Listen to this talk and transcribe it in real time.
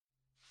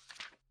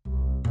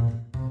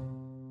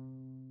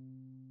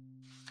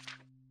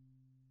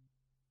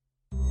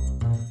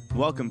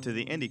Welcome to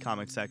the Indie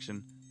Comics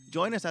section.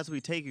 Join us as we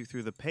take you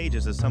through the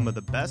pages of some of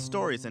the best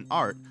stories and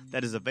art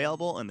that is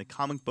available in the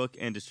comic book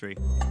industry.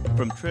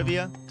 From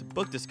trivia to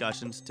book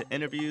discussions to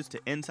interviews to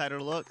insider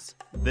looks,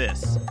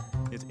 this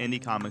is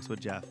Indie Comics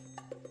with Jeff.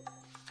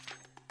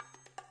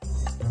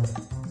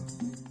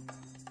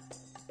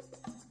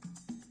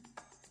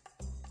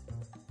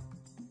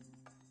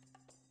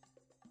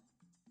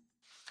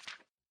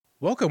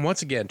 Welcome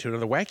once again to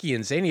another wacky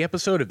and zany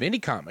episode of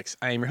Indie Comics.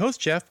 I am your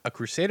host, Jeff, a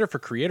crusader for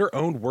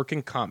creator-owned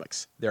working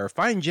comics. There are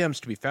fine gems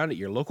to be found at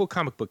your local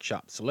comic book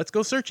shop, so let's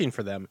go searching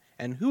for them.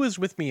 And who is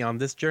with me on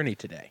this journey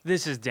today?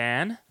 This is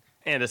Dan.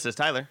 And this is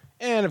Tyler.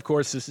 And of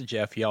course, this is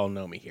Jeff. Y'all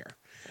know me here.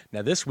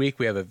 Now this week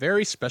we have a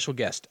very special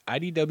guest,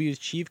 IDW's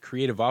Chief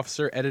Creative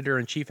Officer,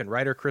 Editor-in-Chief, and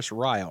Writer Chris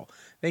Ryall.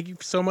 Thank you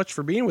so much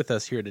for being with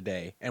us here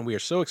today, and we are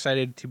so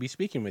excited to be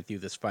speaking with you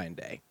this fine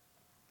day.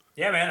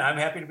 Yeah, man, I'm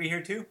happy to be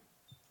here too.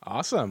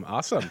 Awesome.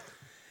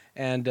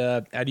 And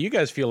how do you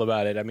guys feel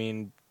about it? I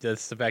mean,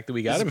 just the fact that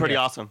we got him This is pretty here.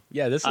 awesome.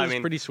 Yeah, this is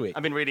pretty sweet.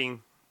 I've been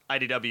reading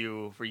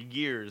IDW for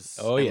years.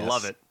 Oh, and yes.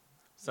 love it.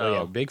 So Oh,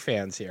 yeah, big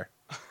fans here.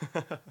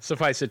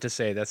 Suffice it to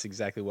say, that's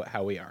exactly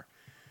how we are.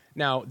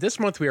 Now, this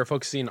month we are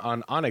focusing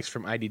on Onyx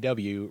from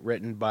IDW,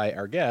 written by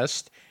our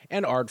guest,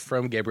 and art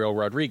from Gabriel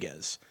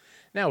Rodriguez.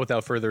 Now,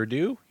 without further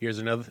ado, here's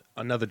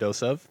another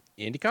dose of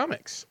Indie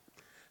Comics.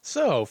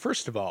 So,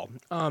 first of all,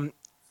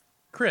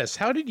 Chris,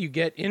 how did you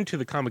get into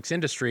the comics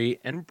industry,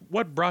 and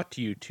what brought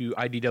you to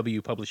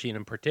IDW Publishing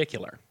in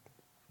particular?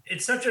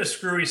 It's such a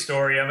screwy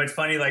story. I mean, it's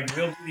funny. Like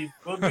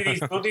we'll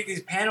do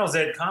these panels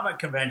at comic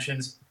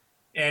conventions,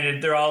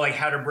 and they're all like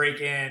how to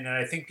break in. And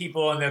I think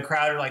people in the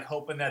crowd are like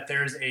hoping that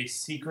there's a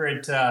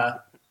secret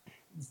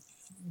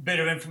bit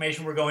of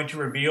information we're going to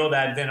reveal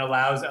that then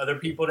allows other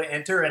people to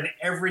enter. And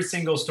every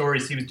single story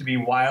seems to be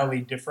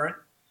wildly different.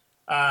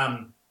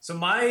 So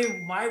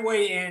my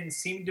way in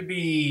seemed to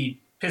be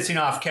pissing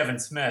off Kevin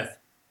Smith.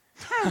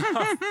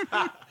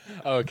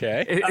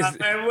 Okay.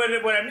 And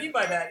what I mean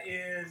by that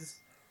is,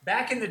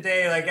 back in the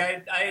day, like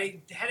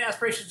I had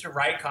aspirations to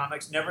write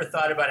comics, never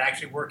thought about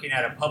actually working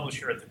at a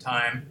publisher at the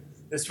time.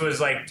 This was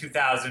like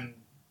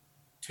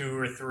 2002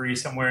 or 3,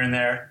 somewhere in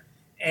there.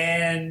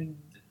 And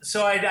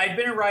so I'd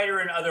been a writer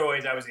in other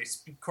ways. I was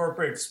a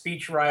corporate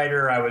speech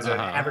writer. I was an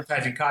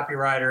advertising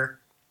copywriter.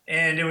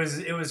 And it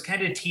was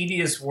kind of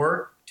tedious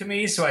work to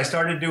me. So I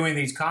started doing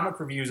these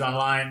comic reviews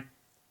online,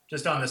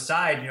 just on the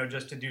side,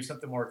 just to do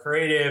something more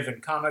creative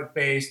and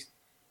comic-based.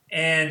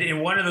 And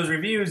in one of those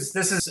reviews,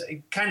 this is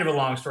kind of a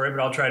long story,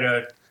 but I'll try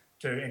to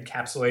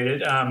encapsulate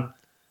it.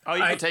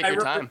 you can take your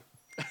time.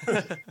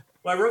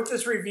 Well, I wrote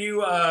this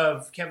review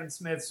of Kevin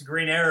Smith's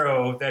Green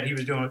Arrow that he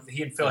was doing.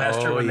 He and Phil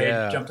Hester when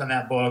they jumped on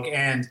that book.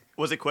 And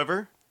was it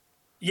Quiver?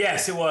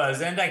 Yes, it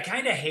was. And I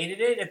kind of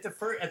hated it at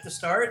the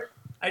start.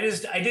 I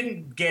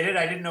didn't get it.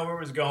 I didn't know where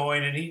it was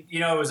going. And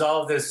it was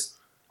all of this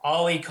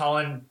Ollie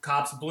calling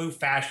cops blue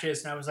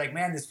fascists, and I was like,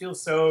 man, this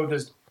feels so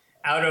just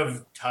out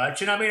of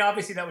touch. And I mean,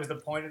 obviously that was the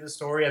point of the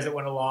story as it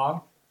went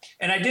along.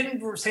 And I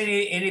didn't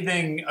say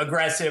anything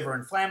aggressive or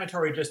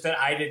inflammatory, just that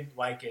I didn't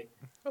like it.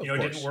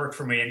 It didn't work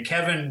for me. And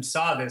Kevin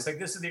saw this. Like,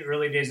 this is the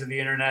early days of the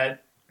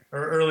internet,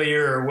 or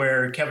earlier,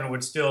 where Kevin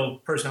would still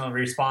personally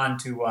respond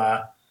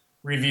to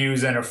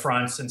reviews and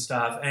affronts and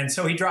stuff. And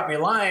so he dropped me a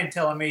line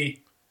telling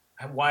me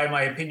why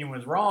my opinion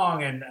was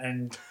wrong,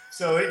 and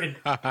so it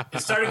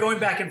started going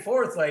back and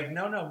forth, like,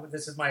 no,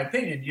 this is my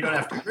opinion. You don't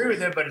have to agree with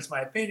it, but it's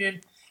my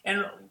opinion.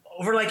 And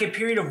over like a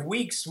period of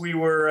weeks, we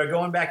were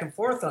going back and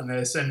forth on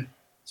this. And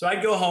so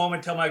I'd go home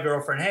and tell my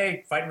girlfriend,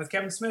 hey, fighting with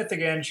Kevin Smith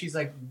again. She's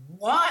like,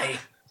 why?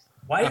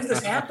 Why is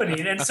this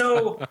happening? And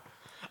so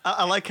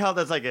I like how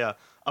that's like a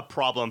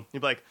problem. You'd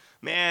be like,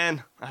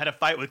 man, I had a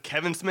fight with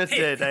Kevin Smith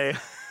today.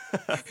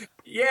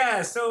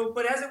 Yeah,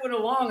 but as it went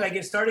along, like,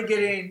 it started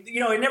getting,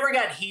 it never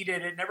got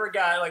heated. It never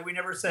got, like, we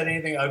never said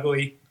anything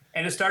ugly.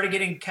 And it started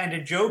getting kind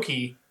of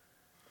jokey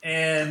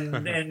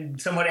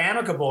and somewhat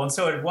amicable. And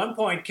so at one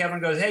point, Kevin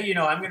goes, hey,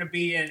 I'm going to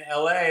be in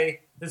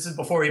L.A. This is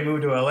before he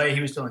moved to L.A.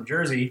 He was still in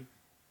Jersey.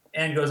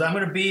 And goes, I'm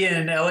going to be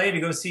in L.A. to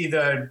go see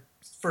the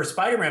first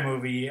Spider-Man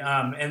movie.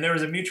 And there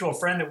was a mutual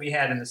friend that we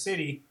had in the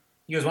city.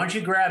 He goes, why don't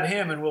you grab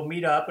him and we'll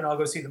meet up and I'll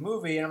go see the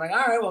movie. And I'm like,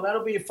 all right, well,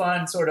 that'll be a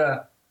fun sort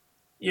of,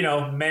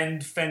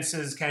 mend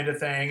fences kind of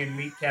thing, and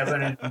meet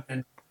Kevin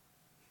and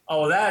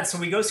all of that. So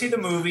we go see the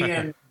movie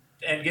and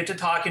get to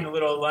talking a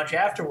little at lunch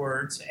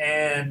afterwards.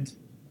 And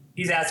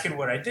he's asking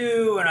what I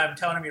do, and I'm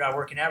telling him, I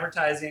work in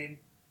advertising.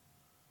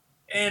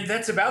 And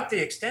that's about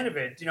the extent of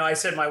it. I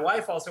said my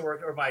wife also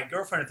worked, or my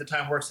girlfriend at the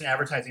time works in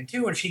advertising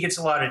too, and she gets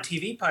a lot of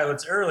TV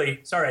pilots early.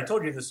 Sorry, I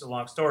told you this is a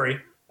long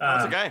story.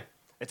 That's okay.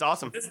 It's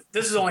awesome.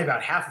 This is only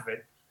about half of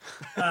it.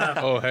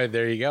 Hey,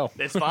 there you go.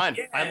 It's fine.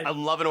 Yeah.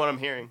 I'm loving what I'm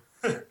hearing.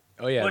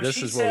 Oh, yeah, well, this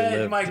she is where we said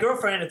live. my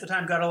girlfriend at the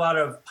time got a lot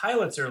of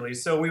pilots early.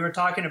 So we were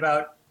talking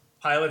about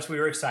pilots we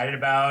were excited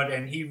about,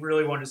 and he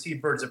really wanted to see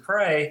Birds of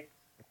Prey.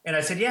 And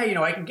I said, yeah,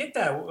 I can get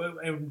that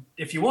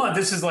if you want.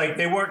 This is like,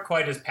 they weren't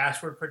quite as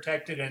password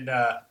protected and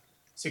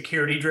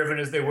security driven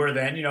as they were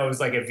then. It was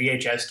like a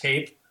VHS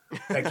tape.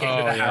 that came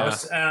to the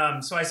house.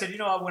 So I said,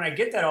 when I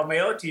get that, I'll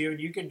mail it to you and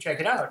you can check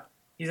it out.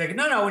 He's like,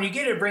 no, when you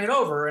get it, bring it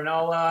over and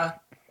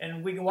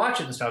and we can watch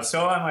it and stuff.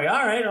 So I'm like,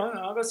 all right,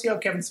 I'll go see how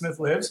Kevin Smith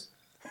lives.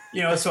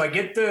 So I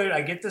get the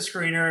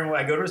screener and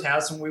I go to his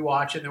house and we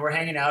watch it and then we're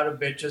hanging out a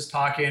bit, just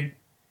talking.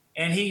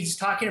 And he's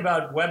talking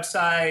about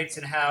websites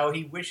and how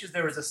he wishes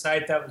there was a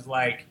site that was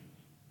like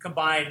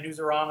combined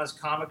Newsarama's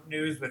comic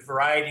news with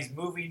Variety's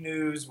movie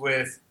news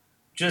with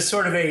just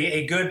sort of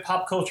a good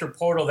pop culture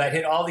portal that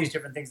hit all these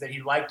different things that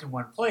he liked in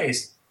one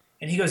place.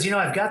 And he goes,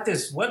 I've got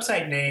this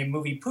website name,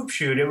 Movie Poop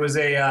Shoot. It was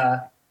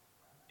a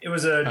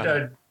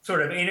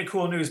sort of Ain't It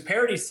Cool News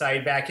parody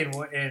site back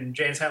in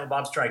Jay and Silent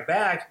Bob Strike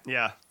Back.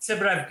 Yeah. He said,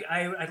 but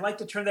I'd like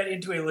to turn that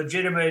into a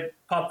legitimate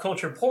pop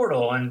culture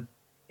portal. And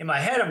in my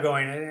head, I'm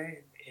going,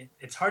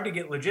 it's hard to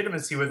get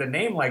legitimacy with a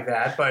name like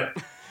that.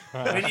 But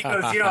then he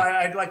goes,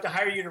 I'd like to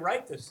hire you to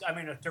write this.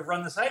 To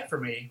run the site for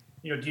me.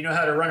 Do you know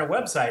how to run a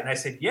website? And I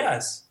said,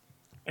 yes.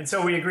 And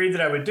so we agreed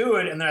that I would do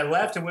it. And then I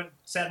left and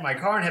sat in my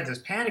car and had this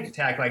panic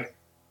attack. Like,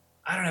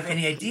 I don't have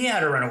any idea how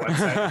to run a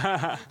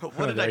website.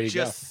 What did I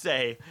just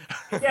say?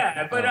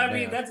 Yeah, but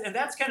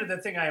that's kind of the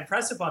thing I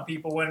impress upon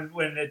people when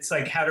it's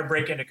like how to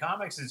break into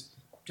comics is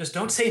just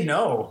don't say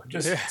no.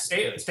 Just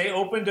stay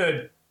open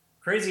to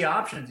crazy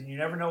options, and you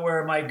never know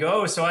where it might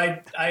go. So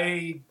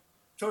I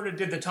sort of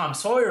did the Tom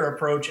Sawyer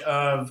approach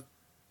of,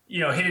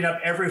 hitting up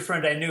every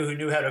friend I knew who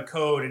knew how to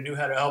code and knew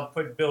how to help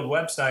build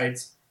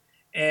websites.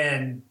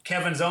 And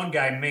Kevin's own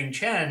guy, Ming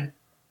Chen,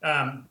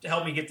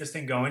 helped me get this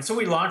thing going. So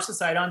we launched the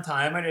site on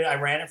time, and I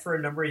ran it for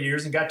a number of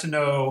years and got to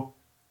know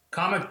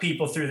comic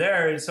people through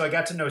there. So I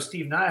got to know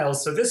Steve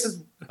Niles. So this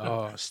is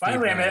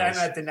finally I'm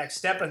at the next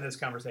step in this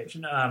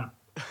conversation.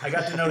 I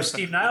got to know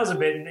Steve Niles a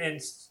bit,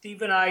 and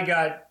Steve and I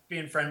got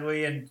being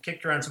friendly and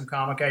kicked around some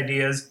comic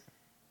ideas.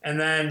 And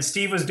then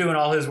Steve was doing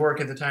all his work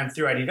at the time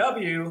through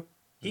IDW.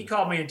 He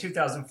called me in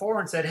 2004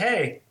 and said,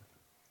 hey,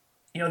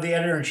 the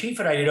editor-in-chief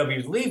at IDW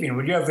is leaving.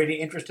 Would you have any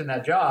interest in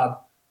that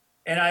job?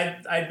 And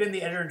I'd been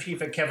the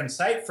editor-in-chief at Kevin's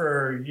site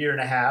for a year and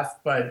a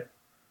half, but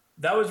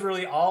that was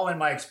really all in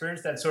my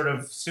experience that sort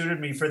of suited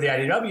me for the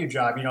IDW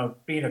job.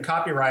 Being a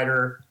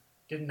copywriter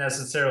didn't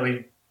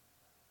necessarily,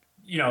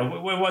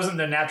 it wasn't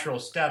the natural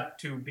step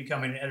to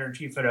becoming an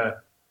editor-in-chief at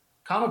a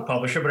comic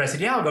publisher. But I said,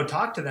 yeah, I'll go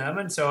talk to them.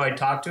 And so I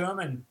talked to them,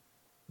 and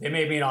they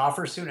made me an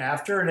offer soon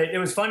after. And it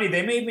was funny.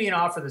 They made me an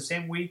offer the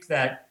same week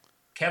that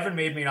Kevin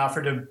made me an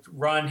offer to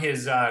run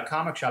his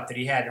comic shop that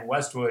he had in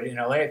Westwood in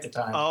LA at the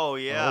time. Oh,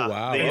 yeah. Oh,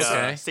 wow.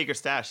 The Secret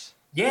Stash.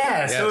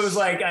 Yeah, Yes. So it was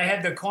like I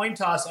had the coin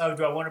toss of,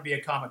 do I want to be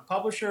a comic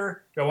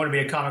publisher? Do I want to be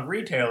a comic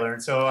retailer?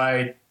 And so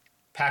I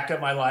packed up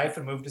my life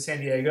and moved to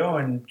San Diego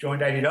and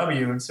joined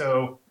IDW. And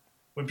so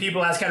when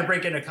people ask how to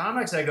break into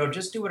comics, I go,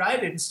 just do what I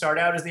did and start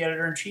out as the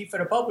editor-in-chief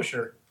at a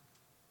publisher.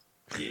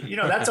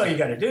 That's all you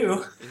got to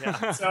do.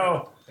 Yeah.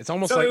 So It's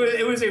almost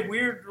it was a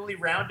weird, really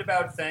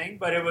roundabout thing,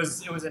 but it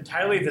was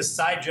entirely the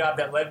side job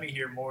that led me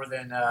here more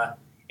than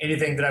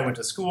anything that I went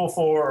to school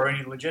for or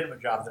any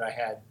legitimate job that I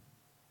had.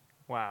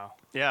 Wow.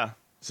 Yeah.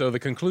 So the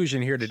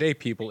conclusion here today,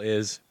 people,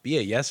 is be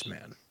a yes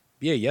man.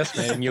 Be a yes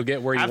man, and you'll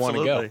get where you want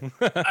to go.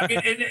 I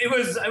mean, it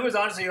was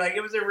honestly like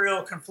it was a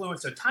real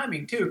confluence of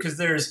timing too, because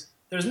there's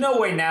no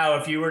way now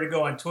if you were to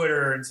go on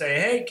Twitter and say,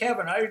 "Hey,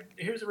 Kevin,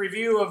 here's a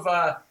review of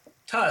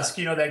Tusk,"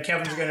 that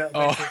Kevin's going to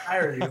eventually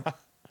hire you.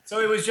 So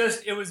it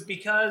was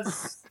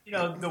because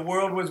the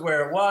world was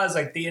where it was.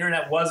 Like the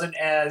internet wasn't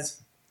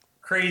as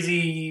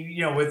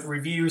crazy, with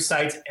review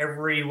sites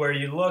everywhere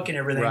you look and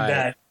everything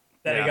that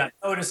it got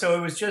noticed.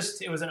 So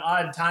it was an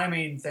odd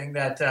timing thing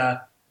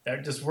that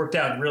just worked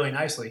out really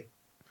nicely.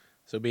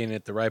 So being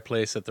at the right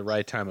place at the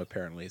right time,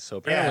 apparently. So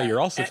apparently you're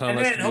also telling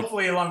us... And then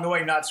hopefully along the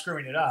way not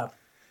screwing it up.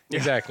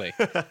 Exactly.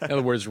 In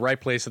other words, right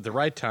place at the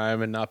right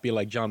time and not be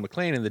like John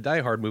McClane in the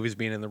Die Hard movies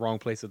being in the wrong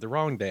place at the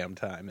wrong damn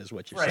time is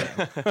what you're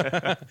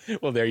saying.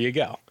 Well, there you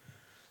go.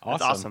 Awesome.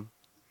 That's awesome.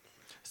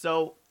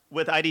 So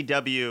with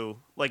IDW,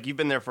 like you've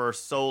been there for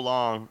so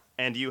long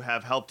and you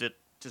have helped it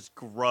just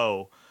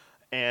grow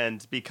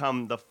and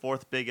become the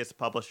fourth biggest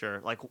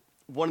publisher, like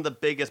one of the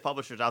biggest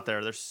publishers out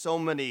there. There's so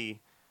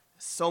many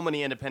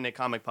independent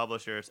comic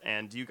publishers,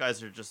 and you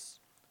guys are just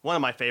one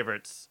of my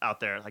favorites out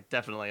there. Like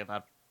definitely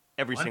about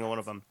every single one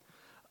of them.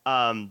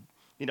 I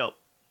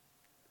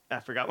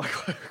forgot my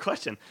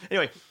question.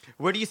 Anyway,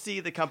 where do you see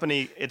the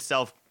company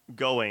itself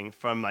going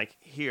from like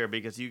here?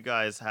 Because you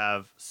guys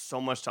have so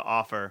much to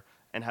offer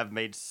and have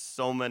made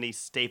so many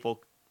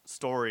staple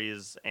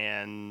stories,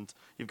 and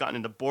you've gotten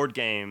into board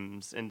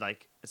games, and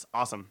like it's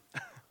awesome.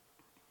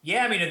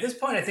 Yeah, I mean, at this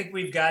point, I think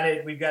we've got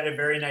a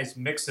very nice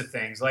mix of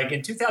things. Like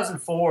in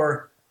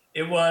 2004,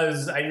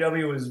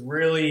 IDW was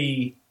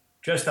really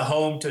just the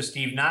home to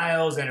Steve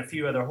Niles and a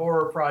few other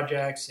horror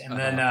projects, and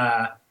then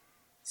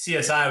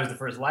CSI was the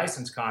first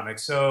licensed comic.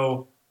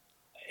 So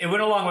it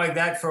went along like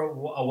that for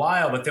a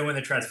while, but then when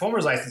the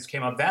Transformers license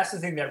came up, that's the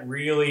thing that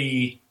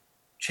really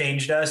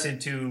changed us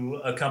into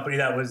a company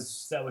that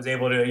was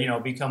able to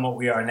become what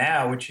we are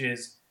now, which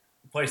is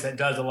a place that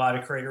does a lot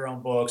of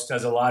creator-owned books,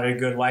 does a lot of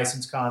good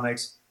licensed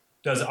comics,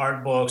 does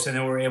art books, and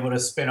then we're able to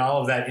spin all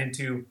of that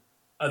into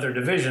other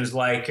divisions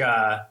like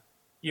the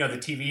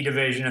TV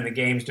division and the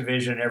games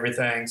division and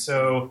everything.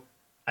 So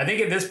I think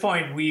at this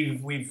point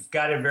we've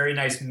got a very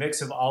nice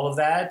mix of all of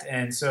that,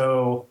 and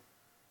so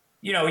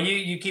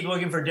you keep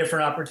looking for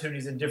different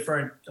opportunities and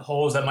different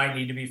holes that might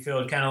need to be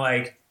filled, kind of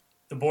like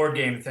the board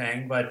game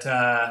thing. But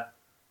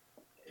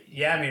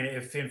yeah, I mean,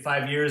 if in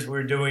 5 years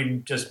we're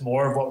doing just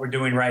more of what we're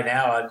doing right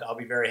now, I'll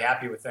be very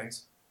happy with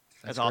things.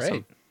 That's awesome.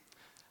 Great.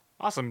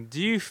 Awesome.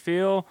 Do you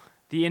feel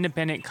the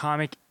independent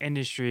comic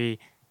industry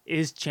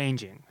is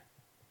changing?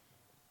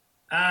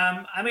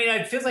 I mean,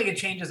 it feels like it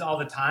changes all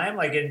the time.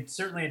 Like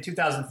certainly in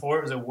 2004,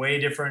 it was a way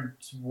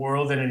different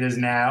world than it is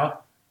now.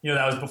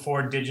 That was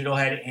before digital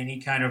had any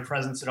kind of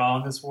presence at all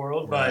in this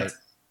world. Right. But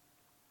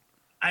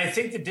I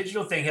think the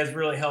digital thing has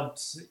really helped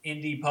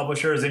indie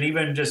publishers and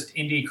even just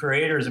indie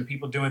creators and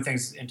people doing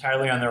things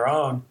entirely on their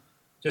own,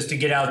 just to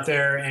get out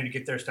there and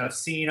get their stuff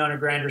seen on a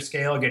grander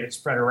scale, get it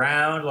spread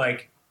around.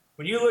 Like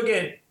when you look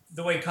at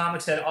the way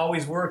comics had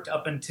always worked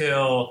up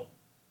until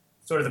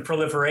sort of the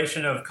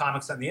proliferation of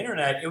comics on the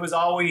internet, I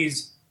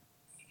always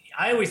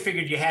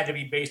figured you had to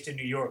be based in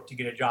New York to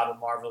get a job at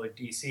Marvel or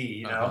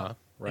DC,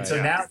 Right. And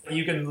so now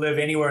you can live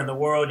anywhere in the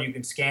world. You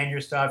can scan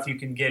your stuff. You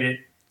can get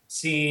it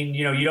seen.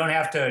 You don't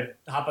have to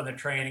hop on the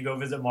train and go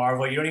visit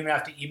Marvel. You don't even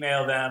have to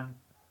email them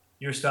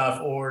your stuff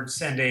or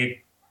send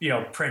a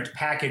print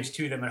package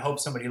to them and hope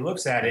somebody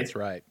looks at it. That's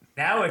right.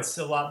 Now it's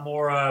a lot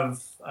more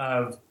of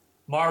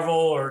Marvel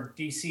or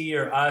DC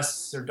or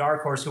us or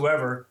Dark Horse,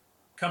 whoever,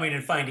 coming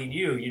and finding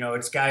you.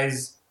 It's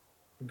guys,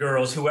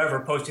 girls,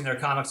 whoever, posting their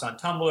comics on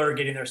Tumblr,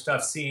 getting their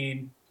stuff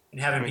seen,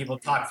 and having people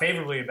talk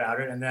favorably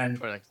about it. And then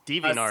Or like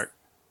DeviantArt.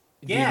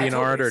 Yeah, DeviantArt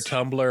totally. or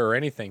Tumblr or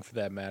anything for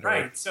that matter.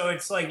 Right. So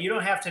it's like you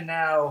don't have to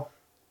now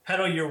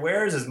peddle your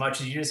wares as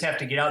much as you just have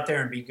to get out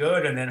there and be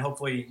good, and then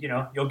hopefully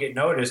you'll get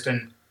noticed,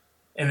 and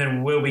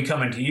then we'll be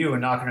coming to you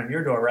and knocking on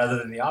your door rather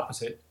than the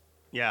opposite.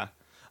 Yeah.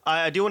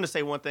 I do want to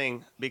say one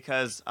thing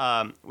because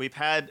we've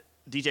had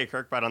DJ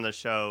Kirkbride on the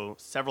show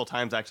several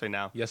times actually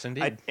now. Yes,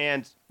 indeed.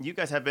 And you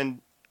guys have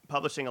been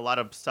publishing a lot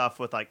of stuff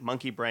with like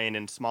Monkey Brain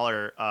and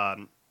smaller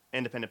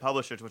independent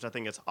publishers, which I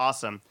think is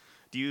awesome.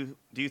 Do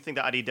you think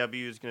that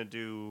IDW is going to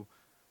do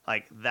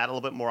like that a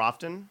little bit more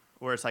often,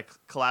 where it's like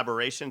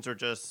collaborations, or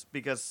just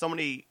because so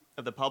many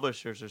of the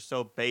publishers are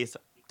so based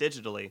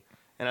digitally?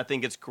 And I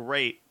think it's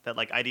great that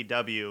like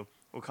IDW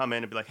will come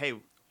in and be like, hey,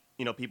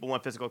 people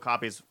want physical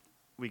copies.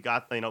 We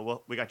got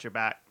we got your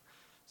back.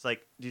 It's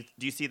like, do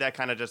you see that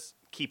kind of just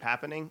keep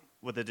happening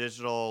with the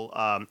digital,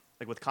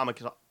 like with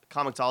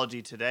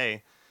Comixology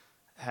today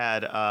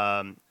had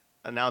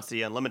announced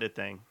the unlimited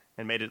thing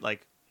and made it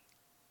like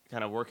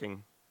kind of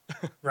working.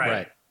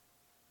 Right.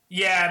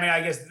 Yeah, I mean,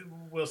 I guess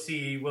we'll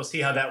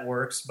see how that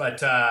works.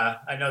 But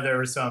I know there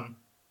were some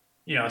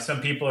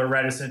people are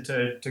reticent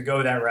to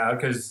go that route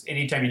because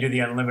anytime you do the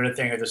unlimited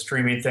thing or the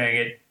streaming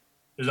thing,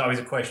 there's always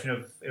a question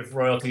of if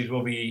royalties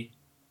will be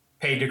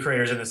paid to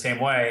creators in the same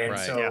way. And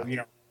so,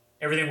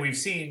 everything we've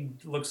seen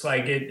looks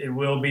like it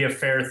will be a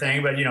fair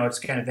thing, but it's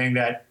the kind of thing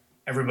that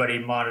everybody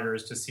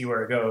monitors to see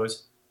where it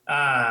goes.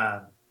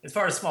 As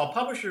far as small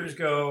publishers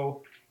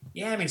go,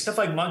 yeah, I mean, stuff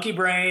like Monkey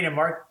Brain and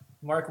Mark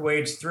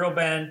Waid's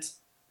Thrillbent,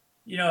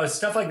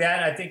 stuff like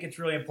that. I think it's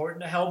really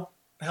important to help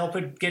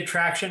it get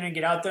traction and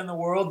get out there in the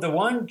world. The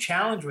one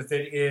challenge with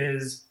it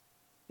is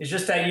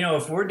just that,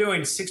 if we're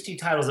doing 60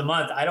 titles a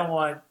month, I don't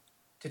want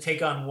to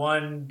take on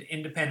one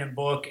independent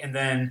book and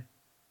then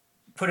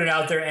put it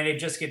out there and it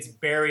just gets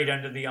buried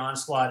under the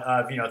onslaught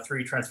of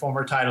 3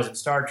 Transformer titles and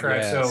Star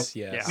Trek.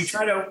 Yes. We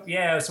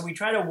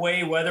try to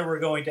weigh whether we're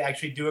going to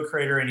actually do a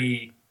creator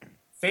any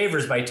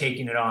favors by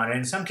taking it on. And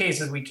in some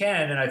cases we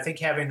can, and I think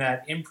having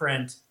that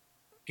imprint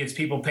gets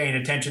people paying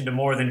attention to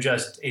more than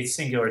just a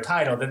singular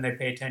title. Then they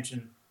pay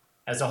attention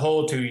as a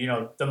whole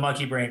to the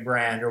Monkey Brain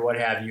brand or what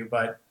have you.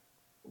 But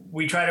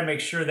we try to make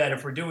sure that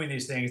if we're doing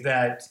these things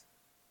that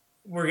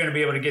we're going to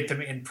be able to get them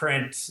in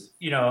print,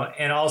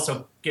 and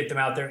also get them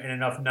out there in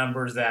enough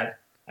numbers that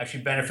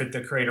actually benefit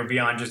the creator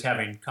beyond just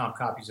having comp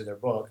copies of their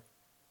book.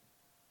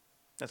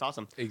 That's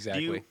awesome.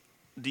 Exactly.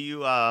 Do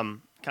you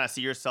kind of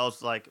see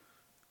yourselves like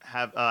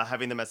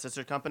having them as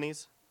sister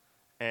companies,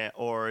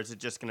 or is it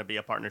just going to be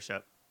a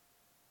partnership?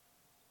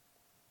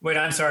 Wait,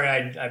 I'm sorry,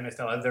 I missed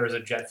that. There was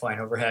a jet flying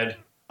overhead.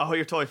 Oh,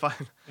 you're totally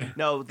fine.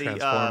 No, the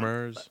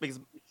Transformers.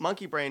 because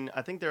Monkey Brain,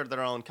 I think they're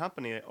their own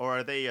company, or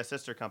are they a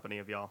sister company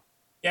of y'all?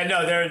 Yeah,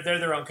 no, they're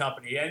their own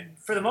company, and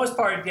for the most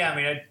part, yeah, I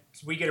mean,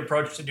 we get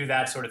approached to do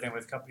that sort of thing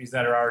with companies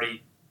that are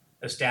already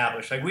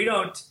established. Like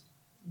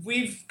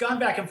we've gone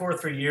back and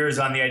forth for years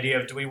on the idea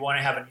of, do we want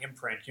to have an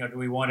imprint? Do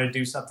we want to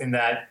do something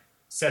that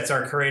sets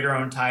our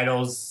creator-owned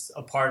titles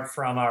apart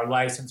from our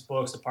licensed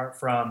books, apart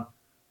from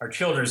our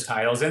children's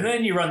titles? And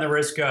then you run the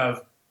risk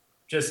of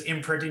just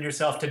imprinting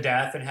yourself to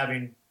death and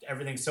having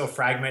everything so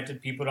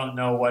fragmented people don't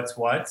know what's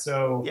what.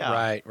 So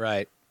Yeah.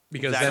 Right.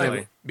 Because Exactly. then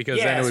it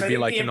would so I be think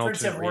like the an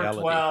imprints alternate have worked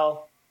reality.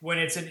 well when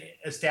it's an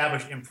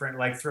established imprint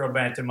like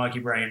Thrillbent and Monkey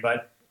Brain.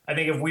 But I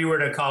think if we were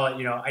to call it,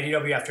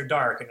 IDW After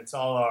Dark, and it's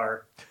all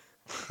our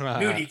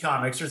nudie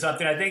comics or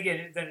something, I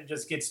think then it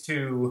just gets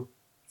too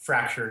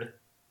fractured.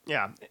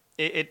 Yeah,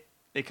 it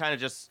kind of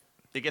just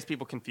it gets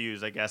people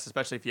confused, I guess,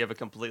 especially if you have a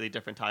completely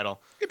different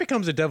title. It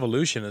becomes a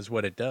devolution, is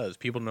what it does.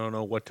 People don't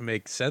know what to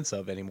make sense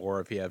of anymore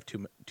if you have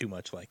too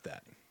much like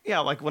that. Yeah,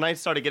 like when I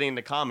started getting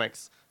into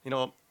comics,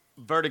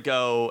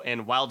 Vertigo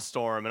and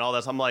Wildstorm and all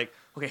this, I'm like,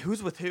 okay,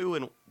 who's with who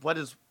and what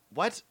is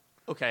what?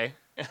 Okay.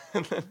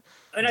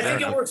 And I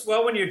think it works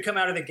well when you come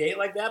out of the gate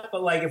like that.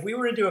 But like if we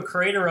were to do a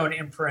creator-owned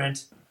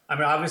imprint, I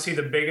mean, obviously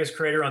the biggest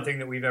creator-owned thing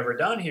that we've ever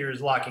done here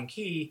is Lock and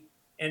Key.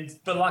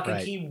 But Lock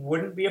and Key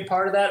wouldn't be a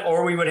part of that,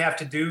 or we would have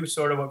to do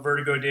sort of what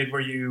Vertigo did,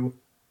 where you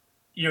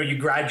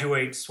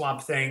graduate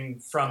Swamp Thing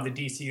from the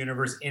DC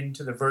universe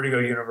into the Vertigo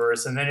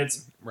universe, and then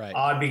it's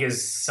odd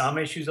because some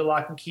issues of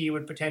Lock and Key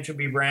would potentially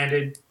be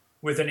branded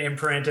with an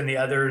imprint, and the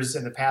others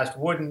in the past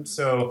wouldn't.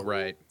 So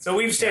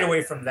we've stayed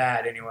away from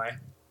that anyway.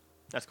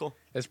 That's cool.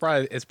 It's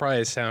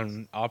probably a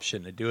sound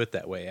option to do it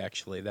that way.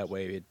 Actually, that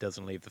way it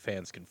doesn't leave the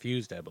fans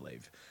confused. I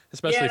believe,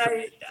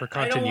 especially for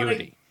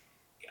continuity.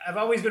 I've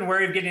always been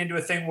wary of getting into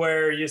a thing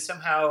where you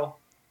somehow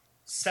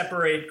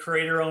separate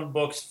creator-owned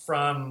books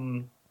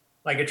from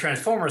like a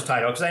Transformers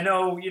title. Because I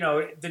know,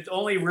 the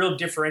only real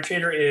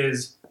differentiator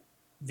is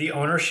the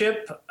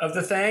ownership of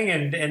the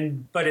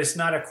thing, but it's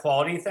not a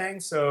quality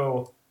thing.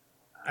 So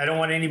I don't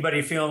want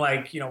anybody feeling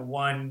like,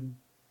 one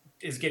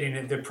is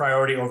getting the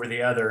priority over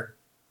the other.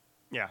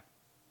 Yeah.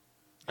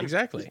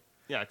 Exactly.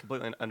 Yeah,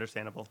 completely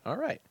understandable. All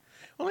right.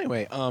 Well,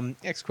 anyway,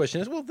 next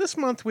question is, this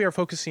month we are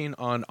focusing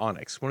on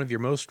Onyx, one of your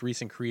most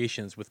recent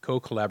creations with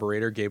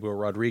co-collaborator Gabriel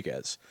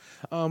Rodriguez.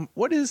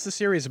 What is the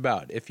series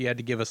about, if you had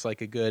to give us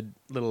like a good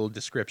little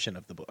description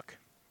of the book?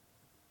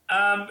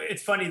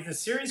 It's funny. The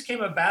series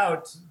came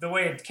about, the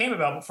way it came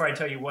about, before I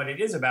tell you what it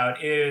is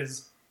about,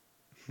 is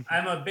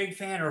I'm a big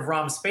fan of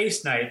Rom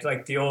Space Knight,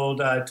 like the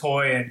old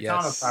toy and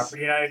comic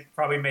property. And I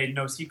probably made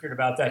no secret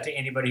about that to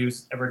anybody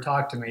who's ever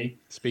talked to me.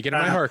 Speaking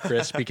of my heart,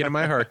 Chris. Speaking of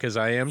my heart, because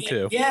I am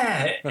too.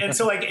 Yeah. And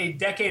so like a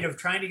decade of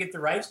trying to get the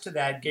rights to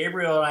that,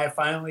 Gabriel and I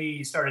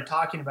finally started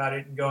talking about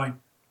it and going,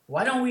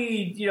 why don't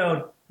we,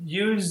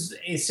 use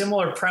a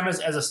similar premise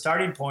as a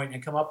starting point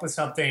and come up with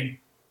something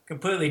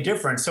completely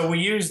different? So we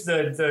used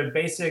the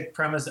basic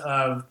premise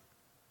of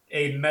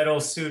a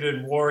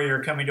metal-suited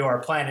warrior coming to our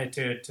planet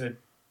to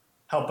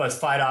help us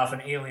fight off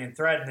an alien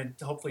threat, and then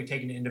hopefully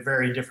taking it into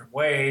very different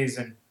ways.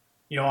 And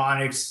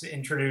Onyx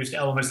introduced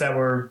elements that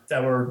were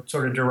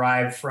sort of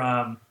derived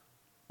from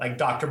like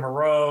Dr.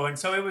 Moreau, and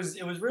so it was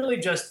really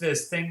just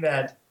this thing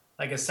that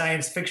like a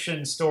science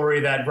fiction story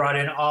that brought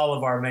in all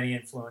of our many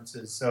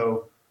influences.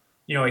 So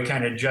a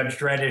kind of Judge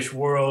Dredd-ish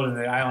world, and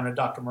the island of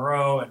Dr.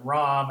 Moreau and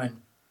Rom,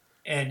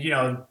 and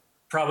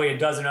probably a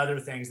dozen other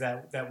things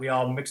that we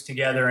all mixed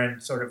together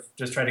and sort of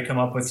just tried to come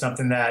up with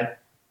something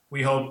that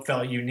we hope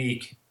felt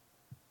unique.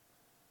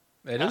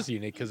 It is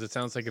unique because it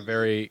sounds like a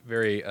very,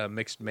 very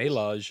mixed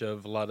melange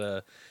of a lot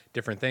of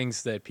different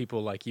things that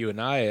people like you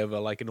and I, of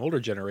like an older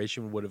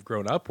generation, would have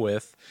grown up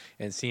with,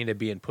 and seeing it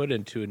being put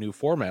into a new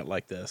format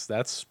like this.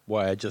 That's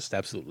why I just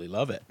absolutely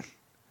love it.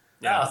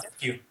 Yeah,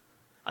 thank you.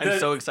 I'm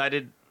so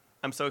excited.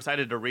 I'm so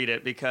excited to read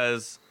it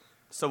because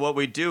what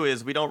we do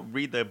is we don't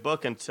read the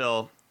book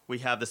until we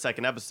have the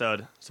second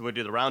episode. So we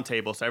do the round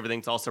table, so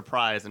everything's all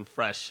surprise and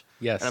fresh.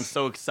 Yes. And I'm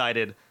so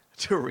excited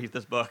to read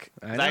this book.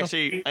 I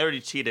already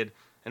cheated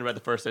and read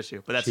the first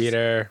issue, but that's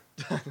cheater.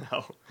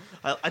 No,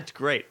 it's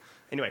great.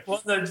 Anyway,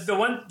 well,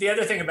 the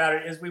other thing about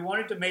it is we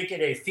wanted to make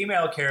it a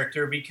female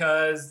character,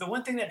 because the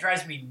one thing that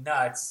drives me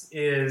nuts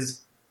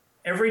is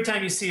every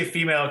time you see a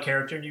female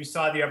character, and you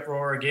saw the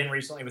uproar again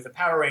recently with the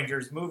Power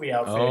Rangers movie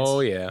outfits.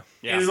 Oh yeah,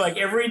 it's like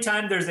every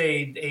time there's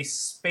a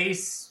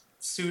space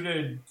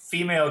suited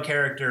female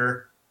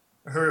character,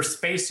 her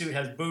spacesuit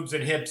has boobs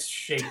and hips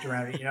shaped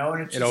around it,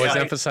 and it's it always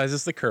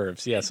emphasizes the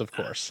curves. Yes, of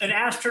course. An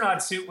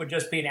astronaut suit would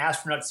just be an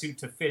astronaut suit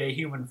to fit a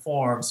human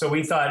form. So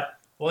we thought,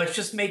 well, let's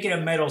just make it a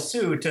metal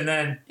suit, and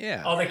then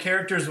all the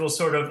characters will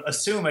sort of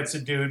assume it's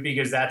a dude,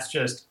 because that's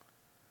just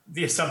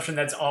the assumption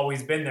that's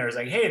always been there. Is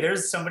like, hey,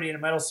 there's somebody in a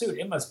metal suit.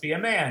 It must be a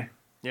man.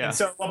 Yeah. And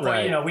so at one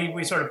point,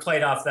 we sort of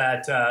played off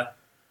that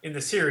in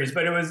the series,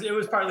 but it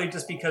was partly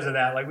just because of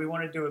that. Like, we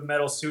wanted to do a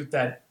metal suit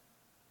that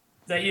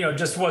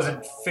just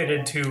wasn't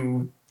fitted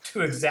to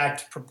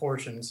exact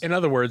proportions. In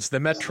other words, the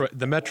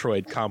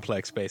Metroid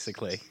complex,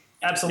 basically.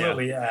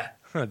 Absolutely, yeah.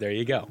 There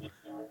you go.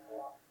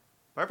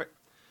 Perfect.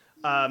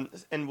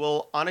 And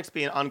will Onyx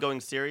be an ongoing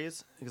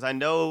series? Because I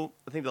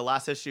think the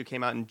last issue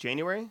came out in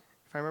January,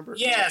 if I remember.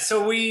 Yeah,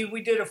 so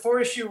we did a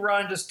 4-issue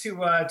run just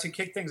to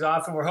kick things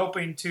off, and we're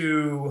hoping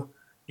to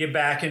get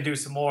back and do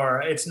some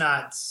more. It's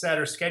not set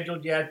or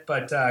scheduled yet,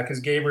 but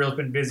because Gabriel's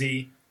been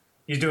busy.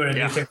 He's doing a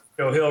new thing with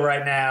Joe Hill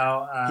right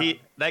now.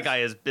 That guy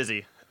is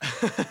busy.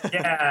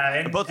 Yeah.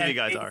 And both of you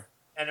guys are.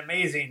 And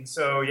amazing.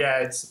 So, yeah,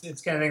 it's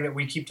kind of thing that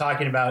we keep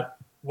talking about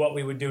what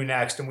we would do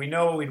next. And we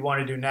know what we'd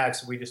want to do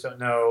next. We just don't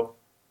know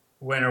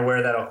when or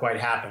where that'll quite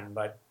happen.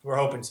 But we're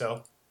hoping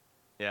so.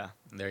 Yeah.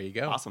 There you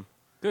go. Awesome.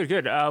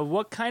 Good.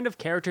 What kind of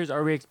characters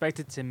are we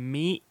expected to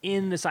meet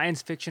in the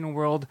science fiction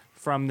world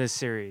from this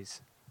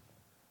series?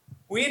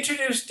 We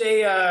introduced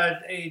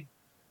a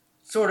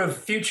sort of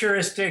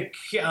futuristic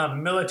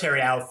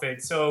military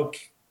outfit. So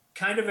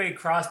kind of a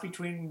cross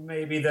between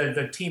maybe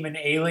the team in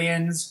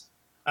Aliens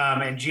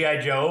and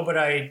G.I. Joe. But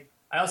I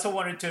also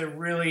wanted to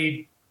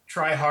really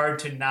try hard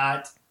to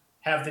not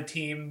have the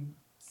team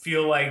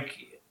feel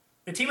like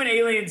the team in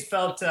Aliens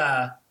felt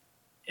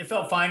it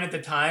felt fine at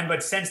the time,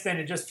 but since then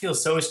it just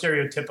feels so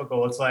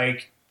stereotypical. It's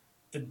like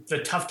the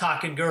tough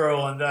talking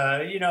girl and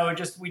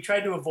just we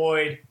tried to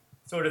avoid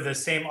sort of the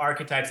same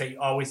archetypes that you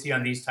always see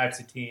on these types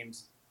of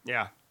teams.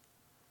 Yeah.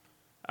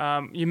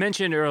 You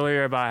mentioned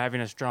earlier about having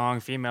a strong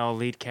female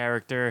lead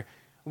character.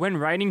 When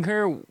writing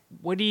her,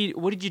 what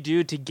did you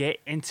do to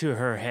get into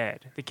her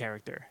head, the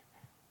character?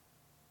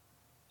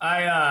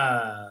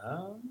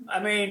 I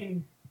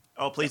mean,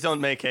 Oh, please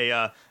don't make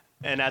a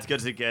and as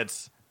good as it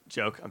gets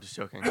joke. I'm just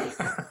joking. Does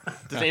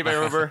anybody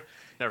remember?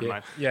 Never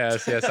mind.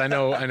 Yes. I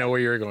know where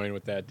you're going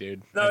with that,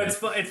 dude. no, it's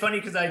funny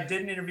because I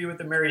did an interview with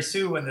the Mary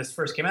Sue when this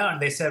first came out,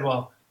 and they said,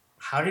 "Well,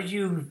 how did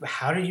you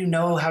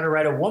know how to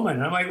write a woman?"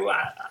 And I'm like, well,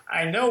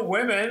 I know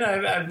women. I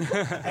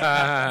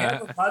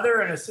have a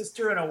mother and a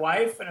sister and a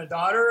wife and a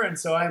daughter, and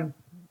so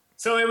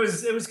it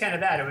was kind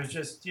of that. It was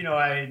just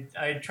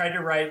I tried to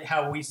write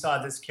how we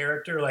saw this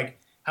character, like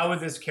how would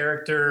this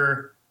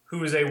character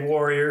who is a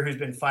warrior who's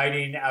been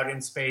fighting out in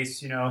space,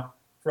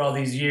 for all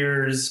these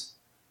years,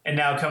 and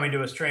now coming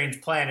to a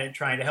strange planet,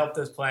 trying to help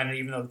this planet,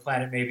 even though the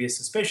planet maybe is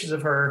suspicious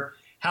of her.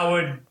 How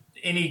would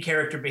any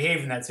character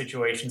behave in that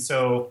situation?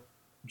 So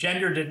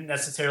gender didn't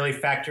necessarily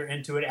factor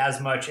into it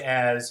as much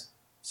as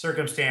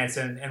circumstance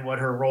and what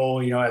her role,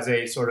 as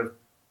a sort of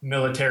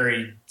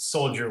military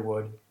soldier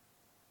would.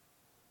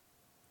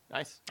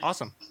 Nice.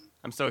 Awesome.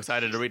 I'm so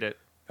excited to read it.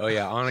 Oh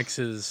yeah, Onyx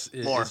is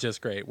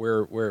just great.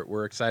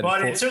 We're excited.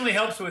 Well, it certainly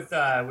helps with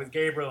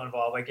Gabriel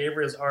involved. Like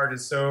Gabriel's art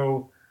is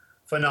so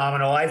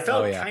phenomenal. I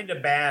felt kind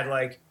of bad,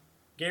 like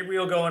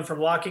Gabriel going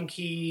from Lock and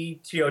Key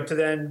to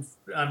then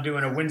I'm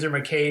doing a Winsor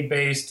McCay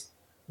based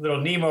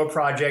little Nemo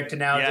project to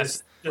now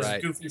this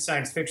right. goofy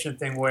science fiction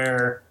thing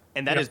where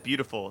And that is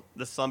beautiful.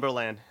 The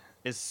Slumberland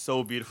is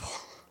so beautiful.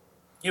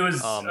 it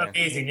was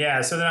amazing.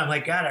 Yeah. So then I'm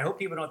like, God, I hope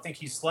people don't think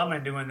he's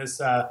slumming doing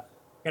this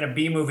kind of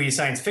B-movie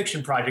science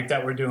fiction project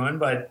that we're doing.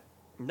 But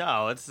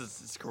No,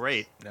 it's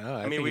great. No,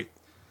 I mean,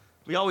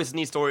 we always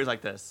need stories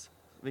like this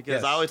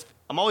because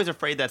I'm always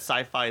afraid that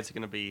sci-fi is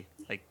going to be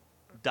like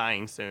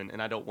dying soon,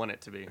 and I don't want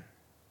it to be.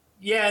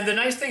 yeah, and the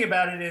nice thing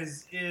about it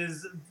is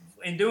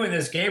in doing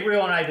this,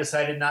 Gabriel and I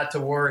decided not to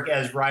work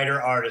as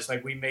writer-artists.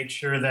 Like we made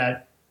sure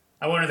that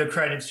I wanted the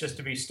credits just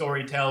to be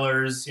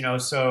storytellers,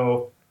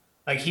 so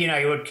like he and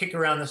I would kick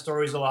around the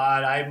stories a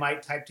lot. I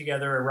might type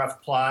together a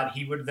rough plot.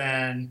 He would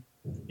then,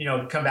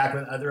 come back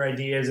with other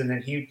ideas, and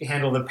then he'd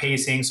handle the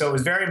pacing. So it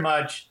was very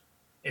much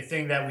a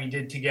thing that we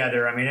did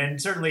together. I mean,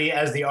 and certainly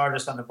as the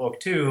artist on the book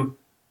too,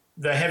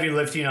 the heavy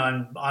lifting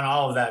on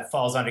all of that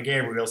falls onto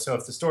Gabriel. So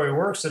if the story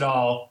works at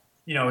all,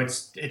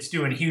 it's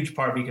due in huge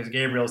part because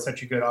Gabriel is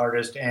such a good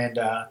artist and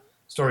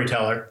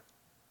storyteller.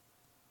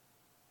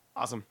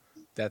 Awesome.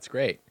 That's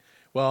great.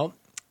 Well,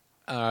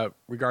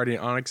 regarding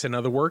Onyx and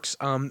other works,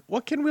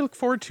 what can we look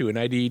forward to in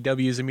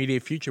IDW's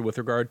immediate future with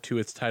regard to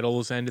its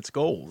titles and its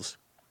goals?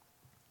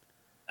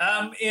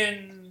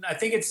 I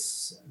think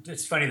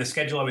it's funny. The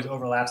schedule always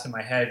overlaps in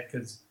my head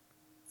because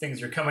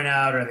things are coming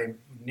out or they're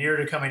near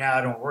to coming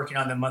out and we're working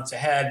on them months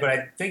ahead. But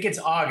I think it's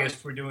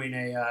August. We're doing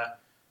a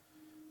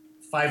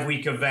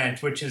 5-week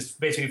event, which is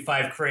basically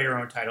 5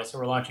 creator-owned titles. So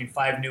we're launching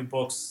 5 new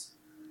books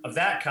of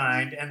that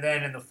kind. And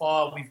then in the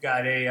fall, we've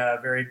got a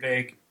very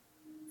big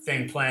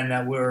thing planned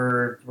that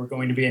we're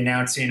going to be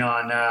announcing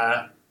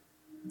on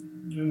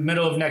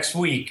middle of next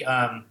week.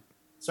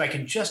 So I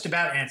can just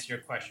about answer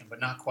your question,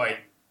 but not quite.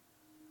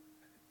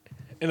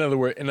 In other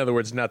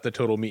words, not the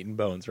total meat and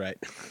bones, right?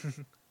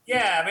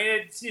 Yeah, I mean,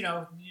 it's, you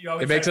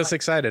always It makes us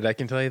excited, I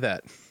can tell you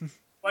that.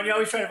 Well, you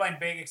always try to find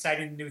big,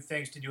 exciting new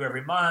things to do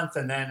every month.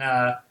 And then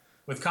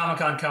with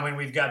Comic-Con coming,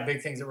 we've got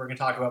big things that we're going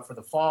to talk about for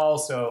the fall.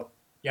 So,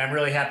 yeah, I'm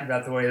really happy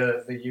about the way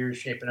the year's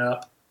shaping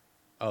up.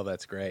 Oh,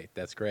 that's great.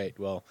 That's great.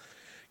 Well,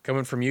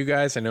 coming from you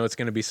guys, I know it's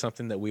going to be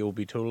something that we will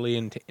be totally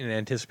in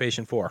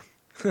anticipation for.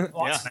 Awesome.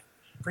 Yeah.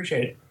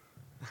 Appreciate it.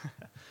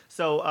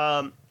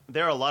 So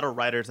there are a lot of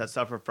writers that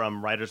suffer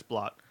from writer's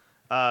block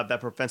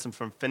that prevents them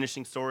from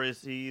finishing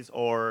stories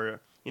or,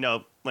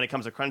 when it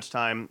comes to crunch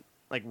time,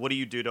 like what do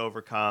you do to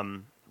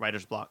overcome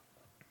writer's block?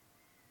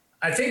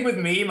 I think with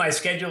me, my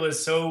schedule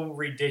is so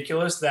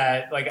ridiculous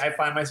that like I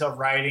find myself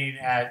writing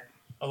at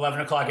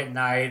 11 o'clock at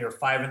night or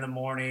 5 in the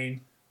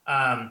morning.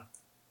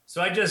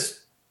 So I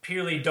just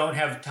purely don't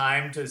have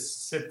time to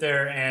sit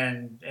there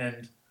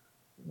and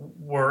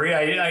worry.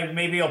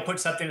 Maybe I'll put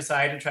something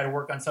aside and try to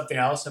work on something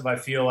else if I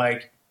feel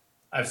like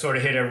I've sort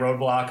of hit a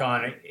roadblock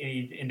on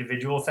any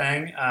individual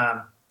thing.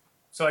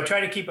 So I try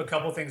to keep a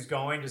couple things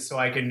going just so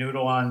I can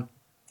noodle on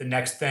the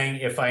next thing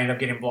if I end up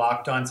getting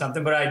blocked on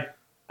something. But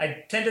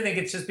I tend to think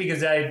it's just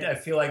because I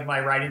feel like my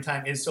writing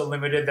time is so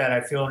limited that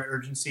I feel an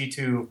urgency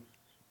to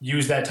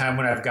use that time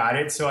when I've got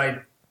it. So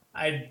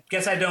I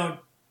guess I don't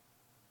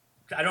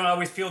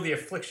always feel the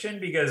affliction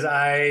because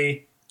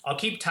I I'll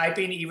keep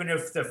typing even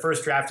if the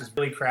first draft is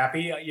really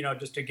crappy,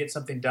 just to get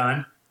something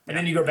done. And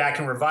then you go back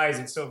and revise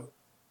it. So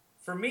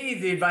for me,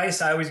 the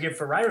advice I always give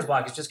for writer's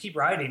block is just keep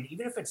writing,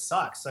 even if it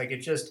sucks. Like, it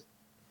just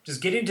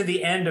getting to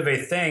the end of a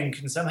thing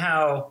can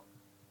somehow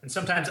and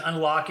sometimes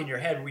unlock in your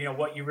head,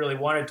 what you really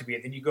want it to be.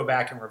 And then you go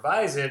back and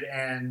revise it,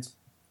 and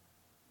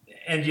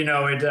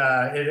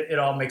it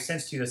all makes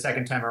sense to you the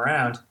second time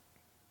around.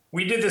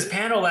 We did this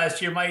panel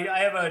last year. I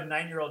have a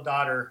 9-year-old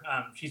daughter.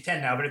 She's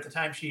 10 now, but at the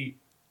time she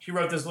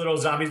wrote this little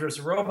zombies versus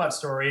robot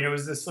story, and it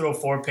was this little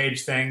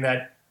 4-page thing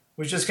that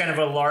was just kind of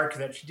a lark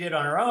that she did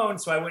on her own.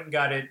 So I went and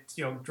got it,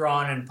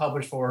 drawn and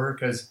published for her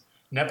because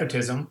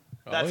nepotism.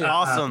 That's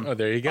awesome. Oh,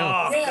 there you go.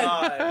 Oh, Yeah.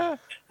 God.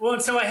 Well,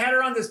 and so I had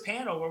her on this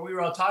panel where we were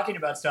all talking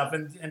about stuff,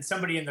 and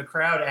somebody in the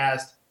crowd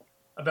asked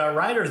about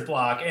writer's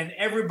block, and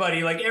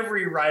everybody, like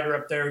every writer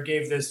up there,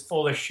 gave this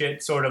full of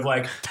shit sort of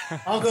like,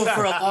 I'll go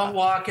for a long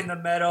walk in the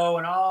meadow,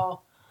 and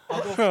I'll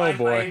go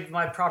find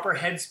my proper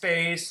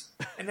headspace.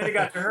 And then it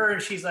got to her,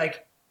 and she's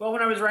like, well,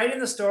 when I was writing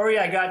the story,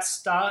 I got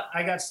stuck,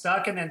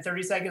 and then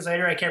 30 seconds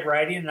later, I kept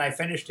writing, and I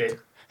finished it.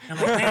 And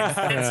I'm like,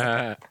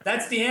 man,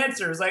 that's the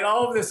answer. It's like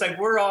all of this, like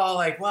we're all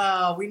like,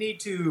 wow, we need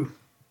to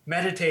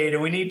meditate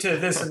and we need to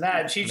this and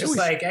that. And she's just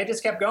like, I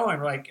just kept going.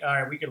 We're like, all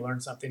right, we could learn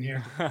something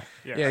here.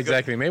 Yeah,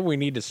 exactly. Maybe we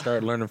need to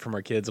start learning from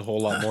our kids a whole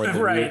lot more than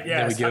right,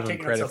 than we give them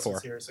taking credit ourselves so for.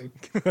 seriously.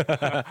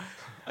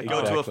 I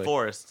go to a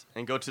forest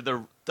and go to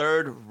the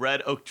third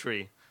red oak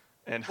tree.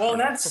 And Well,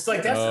 that's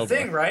the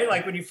thing, right?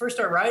 Like when you first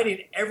start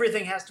writing,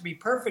 everything has to be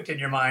perfect in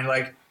your mind.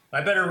 Like,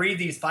 I better read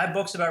these 5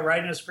 books about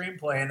writing a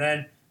screenplay, and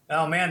then,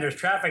 oh man, there's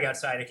traffic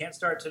outside. I can't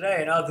start today.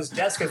 And oh, this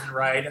desk isn't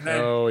right. And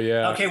then,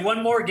 okay,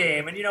 one more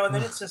game. And and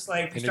then it's just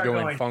like you and start you're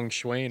going feng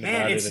shui man,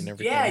 about it and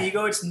everything. yeah, you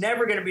go, it's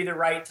never going to be the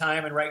right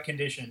time and right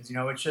conditions.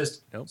 It's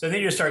just so then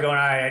you just start going,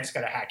 all right, I just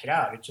got to hack it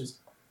out.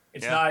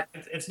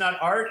 It's not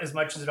art as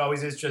much as it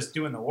always is just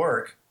doing the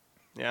work.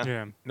 Yeah.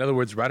 In other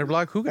words, writer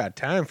block, who got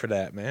time for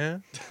that,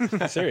 man?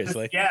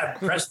 Seriously. Yeah,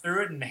 press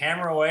through it and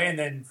hammer away and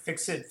then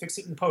fix it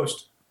in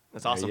post.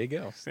 That's awesome. There you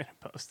go.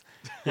 Post.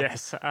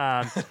 Yes.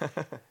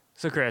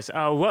 So, Chris,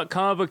 what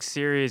comic book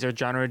series or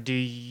genre do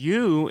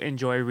you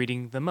enjoy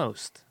reading the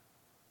most?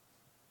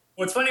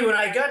 Well, it's funny, when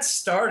I got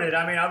started,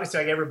 I mean, obviously,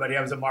 like everybody,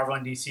 I was a Marvel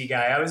and DC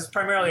guy. I was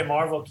primarily a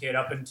Marvel kid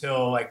up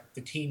until, like,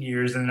 the teen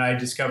years, and then I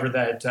discovered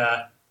that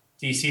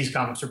DC's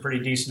comics were pretty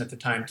decent at the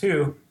time,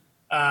 too.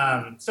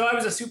 So I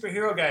was a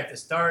superhero guy at the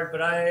start,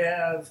 but I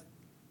have,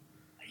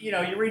 you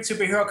read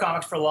superhero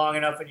comics for long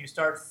enough, and you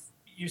start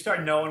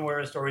knowing where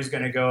a story's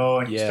going to go,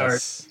 and you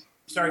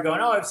start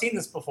going, oh, I've seen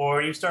this before.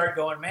 And you start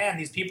going, man,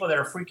 these people that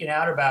are freaking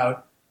out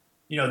about,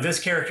 this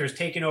character's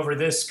taking over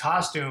this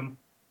costume,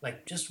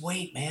 like, just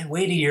wait, man,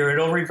 wait a year.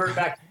 It'll revert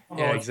back to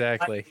normal. Yeah,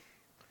 exactly.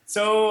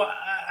 So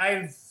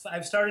I've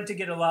started to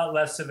get a lot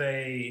less of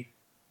a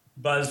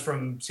buzz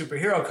from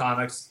superhero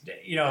comics,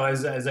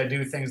 as I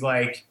do things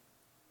like,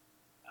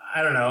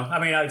 I don't know. I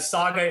mean,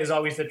 Saga is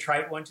always the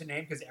trite one to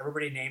name because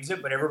everybody names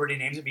it, but everybody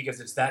names it because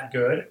it's that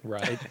good.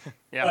 Right.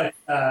 Yeah.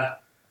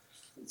 But,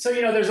 so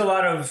there's a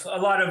lot of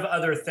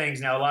other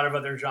things now, a lot of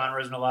other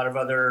genres, and a lot of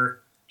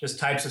other just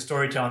types of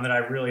storytelling that I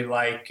really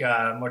like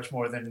much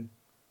more than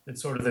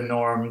sort of the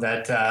norm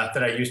that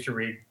I used to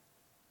read.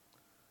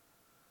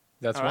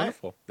 That's All right.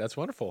 wonderful. That's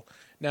wonderful.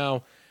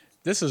 Now,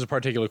 this is a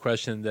particular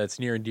question that's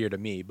near and dear to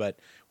me, but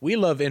we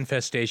love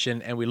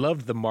Infestation and we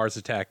loved the Mars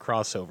Attack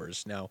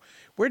crossovers. Now,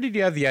 where did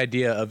you have the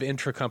idea of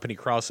intra-company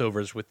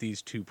crossovers with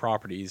these two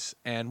properties,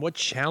 and what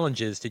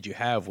challenges did you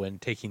have when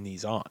taking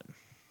these on?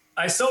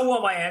 I so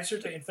want my answer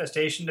to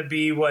Infestation to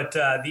be what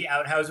the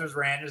Outhousers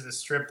ran as a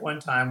strip one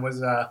time.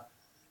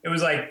 It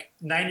was like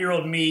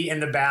 9-year-old me in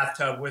the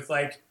bathtub with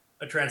like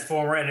a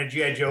Transformer and a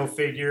G.I. Joe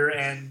figure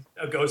and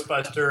a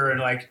Ghostbuster and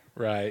like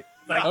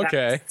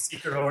Okay.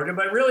 secret order.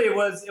 But really it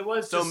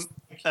was So just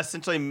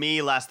essentially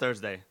me last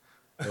Thursday.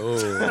 Oh.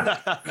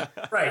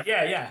 right,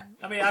 yeah.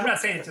 I mean, I'm not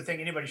saying it's a thing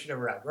anybody should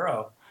ever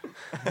outgrow.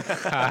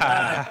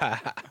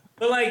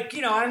 But like,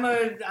 I'm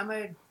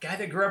a guy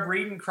that grew up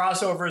reading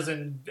crossovers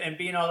and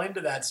being all into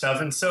that stuff.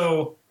 And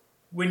so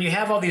when you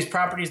have all these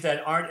properties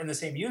that aren't in the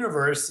same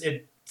universe,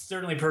 it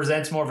certainly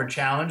presents more of a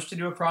challenge to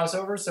do a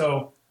crossover.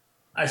 So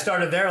I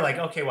started there like,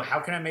 okay, well, how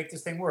can I make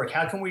this thing work?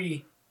 How can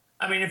we,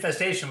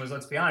 Infestation was,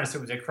 let's be honest,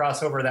 it was a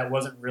crossover that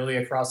wasn't really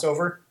a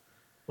crossover.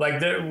 Like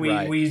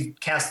we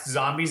cast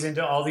zombies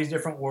into all these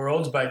different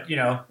worlds, but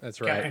That's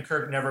right. Captain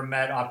Kirk never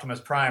met Optimus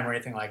Prime or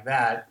anything like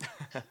that.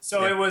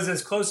 So It was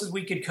as close as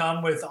we could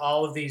come with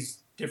all of these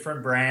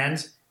different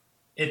brands.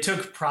 It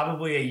took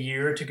probably a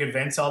year to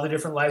convince all the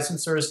different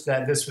licensors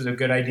that this was a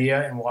good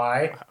idea and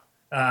why.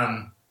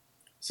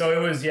 So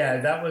it was,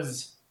 that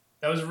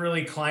was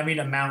really climbing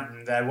a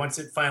mountain. That once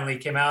it finally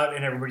came out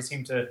and everybody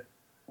seemed to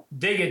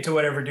dig it to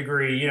whatever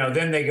degree,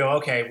 then they go,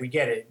 okay, we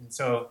get it. And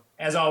so,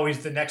 as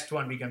always, the next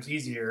one becomes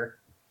easier.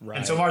 Right.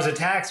 And so Mars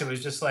Attacks, it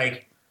was just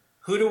like,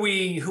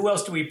 who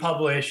else do we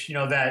publish,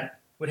 that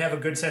would have a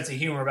good sense of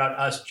humor about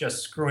us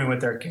just screwing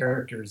with their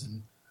characters?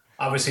 And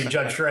obviously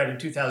Judge Dredd in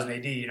 2000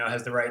 AD,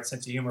 has the right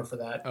sense of humor for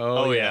that.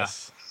 Oh,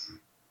 yes.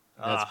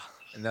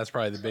 And that's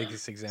probably the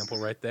biggest example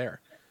right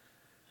there.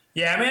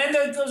 Yeah, I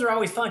mean, those are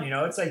always fun.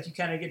 It's like you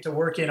kind of get to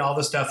work in all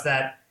the stuff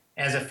that,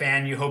 as a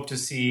fan, you hope to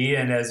see,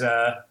 and as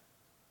a,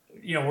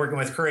 working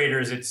with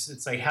creators,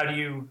 it's like how do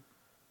you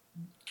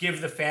give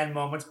the fan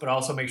moments, but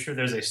also make sure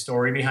there's a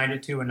story behind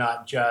it too, and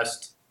not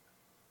just,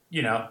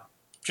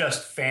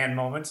 just fan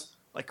moments.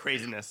 Like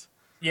craziness.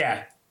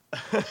 Yeah.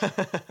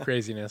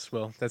 Craziness.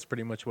 Well, that's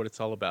pretty much what it's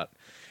all about.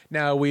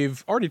 Now,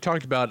 we've already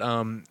talked about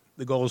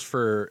the goals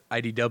for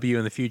IDW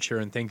in the future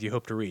and things you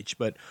hope to reach,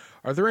 but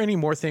are there any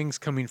more things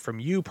coming from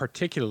you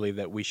particularly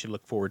that we should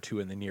look forward to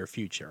in the near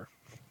future?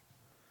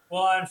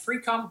 Well, on Free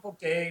Comic Book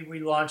Day, we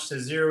launched a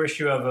 0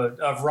 issue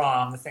of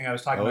ROM, the thing I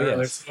was talking about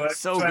earlier.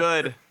 So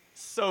good.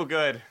 So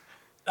good.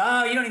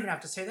 You don't even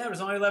have to say that. It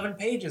was only 11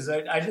 pages.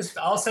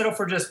 I'll settle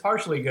for just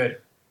partially good.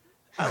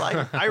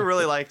 I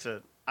really liked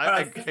it.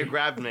 It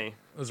grabbed me.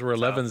 Those were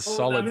 11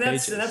 solid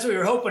pages. That's what we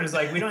were hoping. Is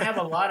like we don't have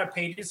a lot of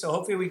pages, so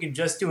hopefully we can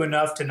just do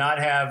enough to not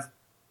have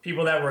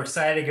people that were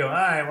excited go, all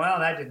right, well,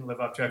 that didn't live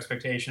up to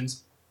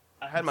expectations.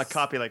 I had my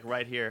copy like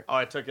right here. Oh,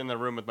 I took it in the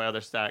room with my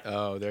other stack.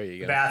 Oh, there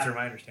you go. Bathroom,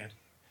 I understand.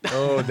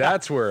 Oh,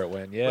 that's where it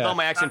went. Yeah. With all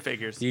my action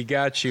figures. He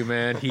got you,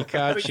 man. He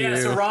caught you. Yeah,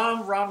 so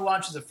ROM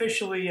launches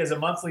officially as a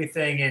monthly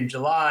thing in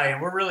July,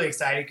 and we're really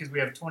excited because we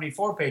have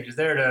 24 pages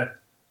there to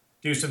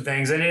do some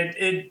things, and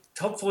it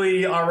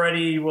hopefully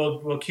already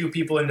will cue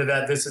people into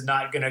that. This is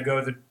not going to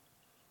go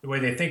the way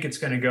they think it's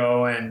going to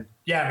go, and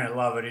yeah, I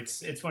love it.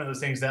 It's one of those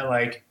things that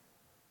like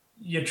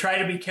you try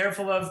to be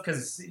careful of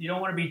because you don't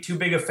want to be too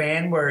big a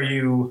fan where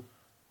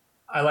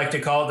I like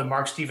to call it the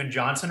Mark Steven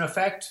Johnson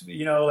effect.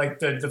 Like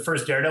the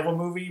first Daredevil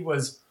movie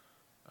was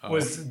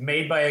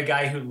made by a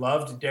guy who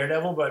loved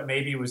Daredevil, but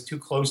maybe was too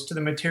close to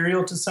the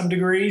material to some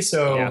degree.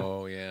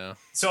 So,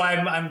 So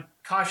I'm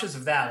cautious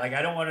of that. Like,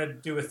 I don't want to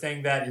do a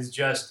thing that is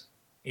just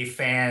a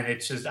fan.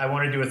 It's just I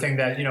want to do a thing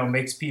that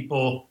makes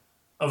people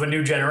of a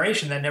new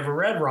generation that never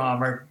read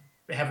ROM or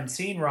haven't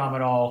seen ROM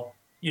at all,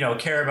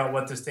 care about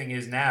what this thing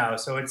is now.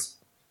 So it's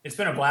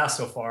been a blast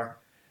so far.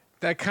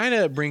 That kind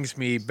of brings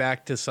me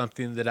back to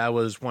something that I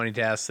was wanting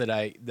to ask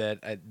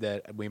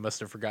that we must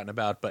have forgotten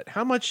about. But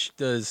how much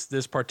does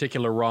this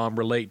particular ROM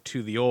relate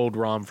to the old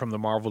ROM from the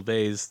Marvel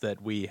days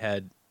that we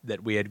had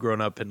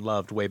grown up and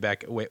loved way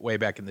back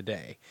in the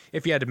day?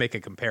 If you had to make a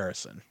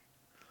comparison,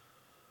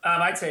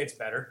 I'd say it's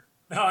better.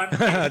 No,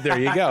 there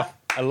you go.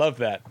 I love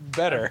that.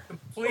 Better. I'm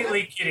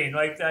completely kidding.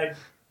 Like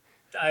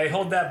I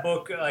hold that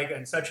book like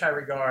in such high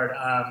regard.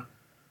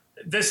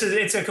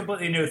 It's a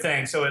completely new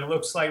thing, so it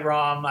looks like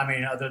ROM. I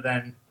mean, other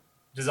than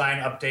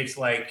design updates,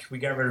 like we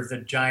got rid of the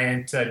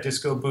giant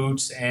disco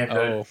boots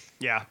and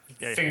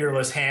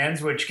fingerless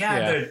hands, which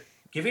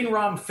giving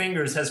ROM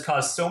fingers has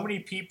caused so many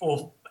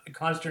people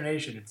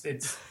consternation.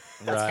 That's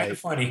kind of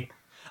funny.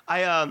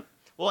 At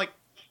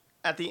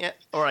the end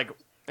or like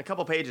a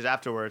couple pages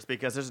afterwards,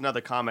 because there's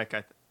another comic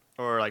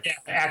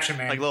Action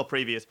Man, like little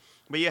previews,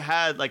 but you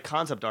had like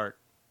concept art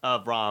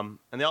of ROM,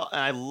 and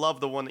I love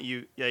the one that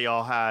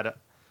y'all had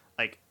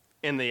like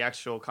in the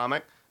actual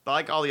comic, but I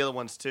like all the other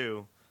ones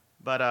too.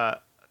 But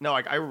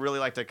I really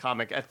liked the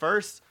comic. At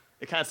first,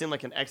 it kind of seemed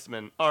like an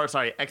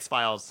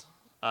X-Files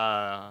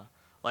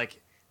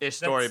like ish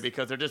story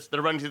because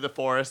they're running through the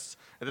forest,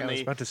 and then I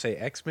was about to say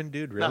X-Men,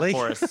 dude. Really? Not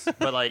forests,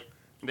 but like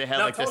they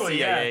had the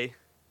CIA. Yeah.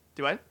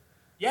 Do I?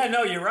 Yeah,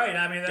 no, you're right.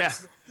 I mean,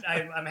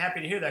 I'm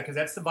happy to hear that because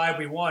that's the vibe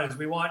we want. Is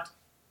we want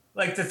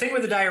like the thing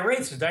with the Dire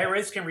Wraiths is Dire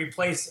Wraiths can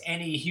replace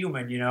any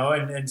human,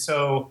 and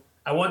so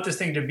I want this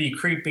thing to be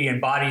creepy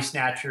and body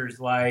snatchers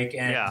like,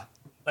 and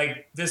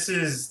like this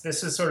is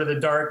sort of the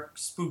dark,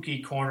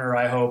 spooky corner,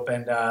 I hope,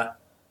 and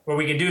where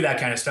we can do that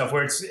kind of stuff.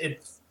 Where it's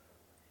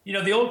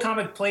the old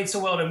comic played so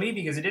well to me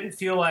because it didn't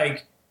feel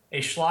like a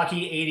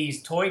schlocky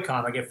 '80s toy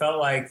comic. It felt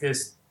like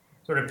this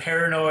sort of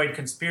paranoid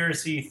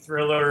conspiracy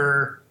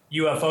thriller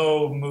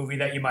UFO movie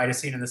that you might have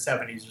seen in the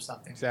 '70s or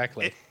something.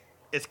 Exactly.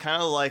 It's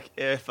kind of like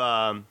if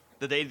the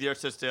day the Earth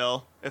stood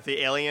still, if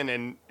the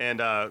alien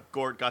and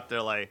Gort got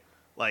there like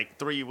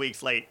 3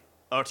 weeks late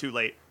or too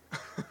late.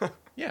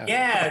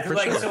 Yeah.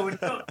 Like sure.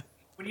 So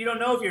when you don't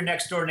know if your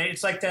next door neighbor,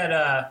 it's like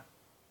that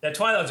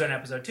Twilight Zone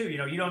episode too. You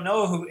don't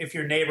know if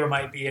your neighbor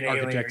might be an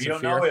alien. Or you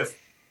don't know if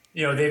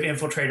they've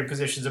infiltrated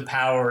positions of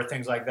power or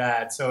things like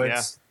that. So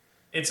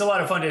it's a lot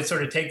of fun to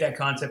sort of take that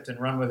concept and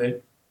run with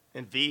it.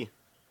 And V.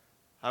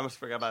 I almost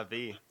forgot about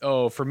V.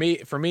 Oh, for me,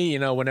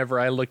 whenever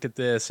I looked at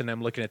this and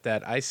I'm looking at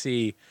that, I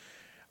see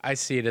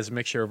it as a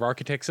mixture of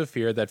Architects of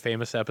Fear, that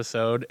famous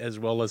episode, as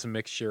well as a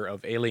mixture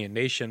of Alien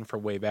Nation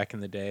from way back in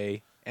the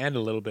day, and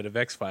a little bit of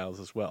X-Files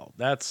as well.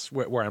 That's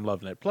where I'm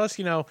loving it. Plus,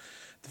 the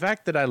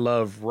fact that I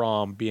love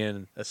Rom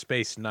being a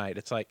space knight,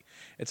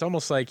 it's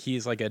almost like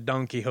he's like a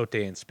Don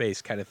Quixote in space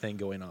kind of thing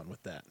going on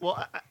with that.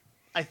 Well,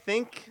 I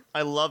think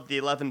I love the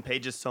 11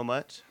 pages so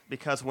much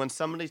because when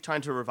somebody's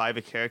trying to revive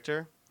a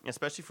character,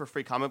 especially for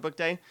Free Comic Book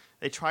Day,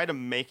 they try to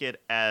make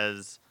it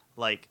as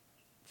like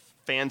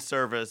fan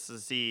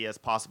service-y as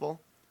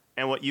possible.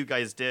 And what you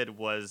guys did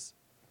was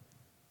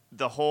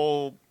the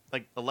whole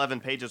 11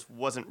 pages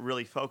wasn't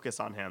really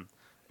focused on him.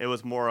 It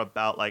was more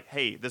about like,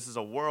 hey, this is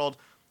a world.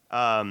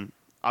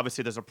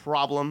 obviously there's a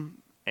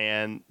problem,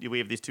 and we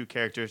have these two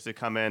characters that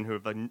come in who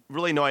have like,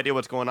 really no idea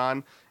what's going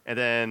on, and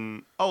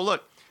then oh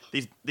look,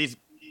 these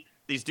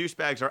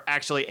douchebags are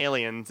actually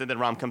aliens, and then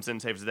Rom comes in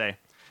and saves the day.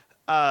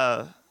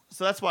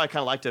 So that's why I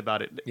kind of liked it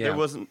about it. Yeah. There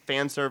wasn't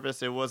fan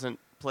service. It wasn't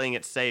playing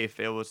it safe.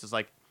 It was just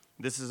like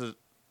this is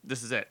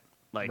it.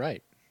 Like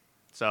Right.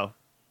 So.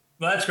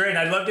 Well, that's great.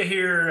 I'd love to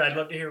hear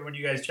when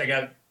you guys check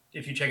out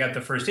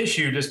the first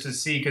issue, just to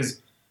see,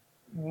 because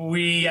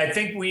I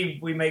think we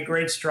make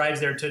great strides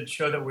there to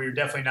show that we're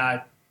definitely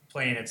not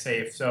playing it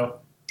safe. So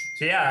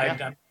yeah.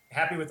 I'm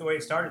happy with the way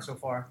it started so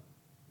far.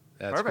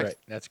 That's Perfect. great.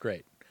 That's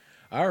great.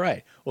 All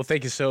right. Well,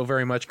 thank you so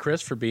very much,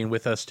 Chris, for being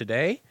with us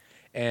today.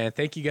 And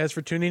thank you guys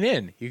for tuning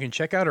in. You can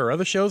check out our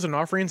other shows and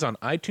offerings on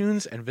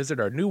iTunes and visit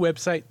our new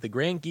website,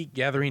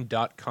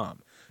 thegrandgeekgathering.com.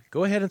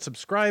 Go ahead and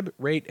subscribe,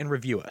 rate, and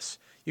review us.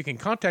 You can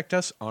contact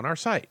us on our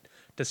site.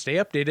 To stay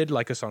updated,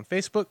 like us on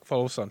Facebook,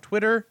 follow us on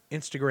Twitter,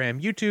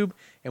 Instagram, YouTube,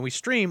 and we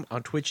stream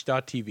on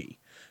twitch.tv.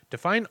 To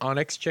find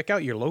Onyx, check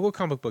out your local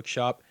comic book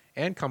shop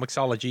and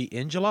Comixology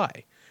in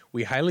July.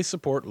 We highly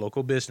support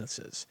local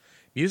businesses.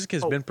 Music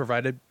has been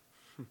provided...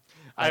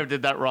 I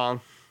did that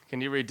wrong.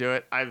 Can you redo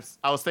it? I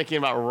was thinking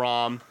about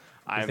Rom.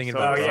 I'm thinking so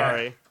about Rom.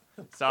 sorry.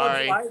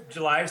 Sorry. Well,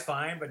 July's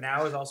fine, but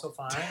now is also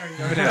fine.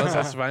 No,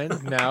 that's fine.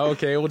 No,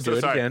 okay, we'll do So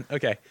it sorry. again.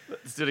 Okay.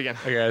 Let's do it again.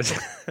 Okay, guys.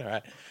 All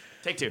right.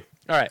 Take 2.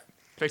 All right.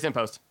 Fix in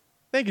post.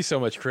 Thank you so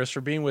much, Chris,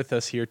 for being with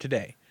us here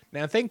today.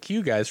 Now, thank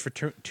you guys for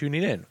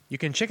tuning in. You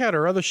can check out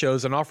our other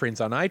shows and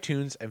offerings on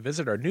iTunes and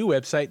visit our new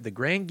website,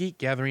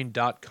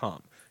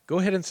 thegrandgeekgathering.com. Go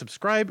ahead and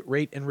subscribe,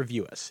 rate, and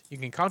review us. You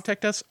can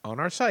contact us on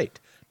our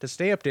site. To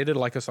stay updated,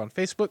 like us on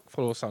Facebook,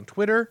 follow us on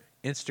Twitter,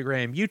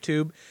 Instagram,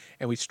 YouTube,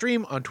 and we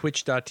stream on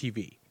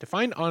twitch.tv. To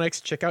find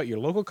Onyx, check out your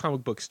local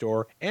comic book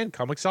store and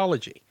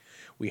Comixology.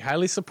 We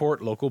highly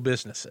support local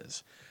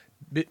businesses.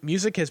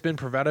 Music has been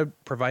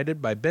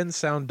provided by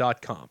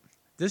bensound.com.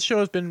 This show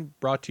has been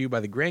brought to you by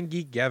the Grand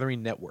Geek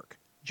Gathering Network.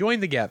 Join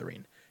the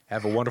gathering.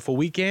 Have a wonderful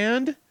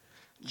weekend.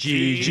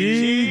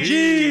 GGG!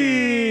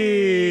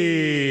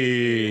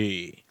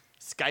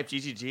 Skype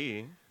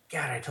GGG.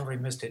 God, I totally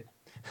missed it.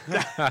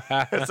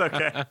 It's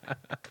okay.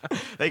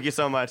 Thank you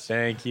so much.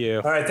 Thank you.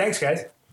 All right, thanks, guys.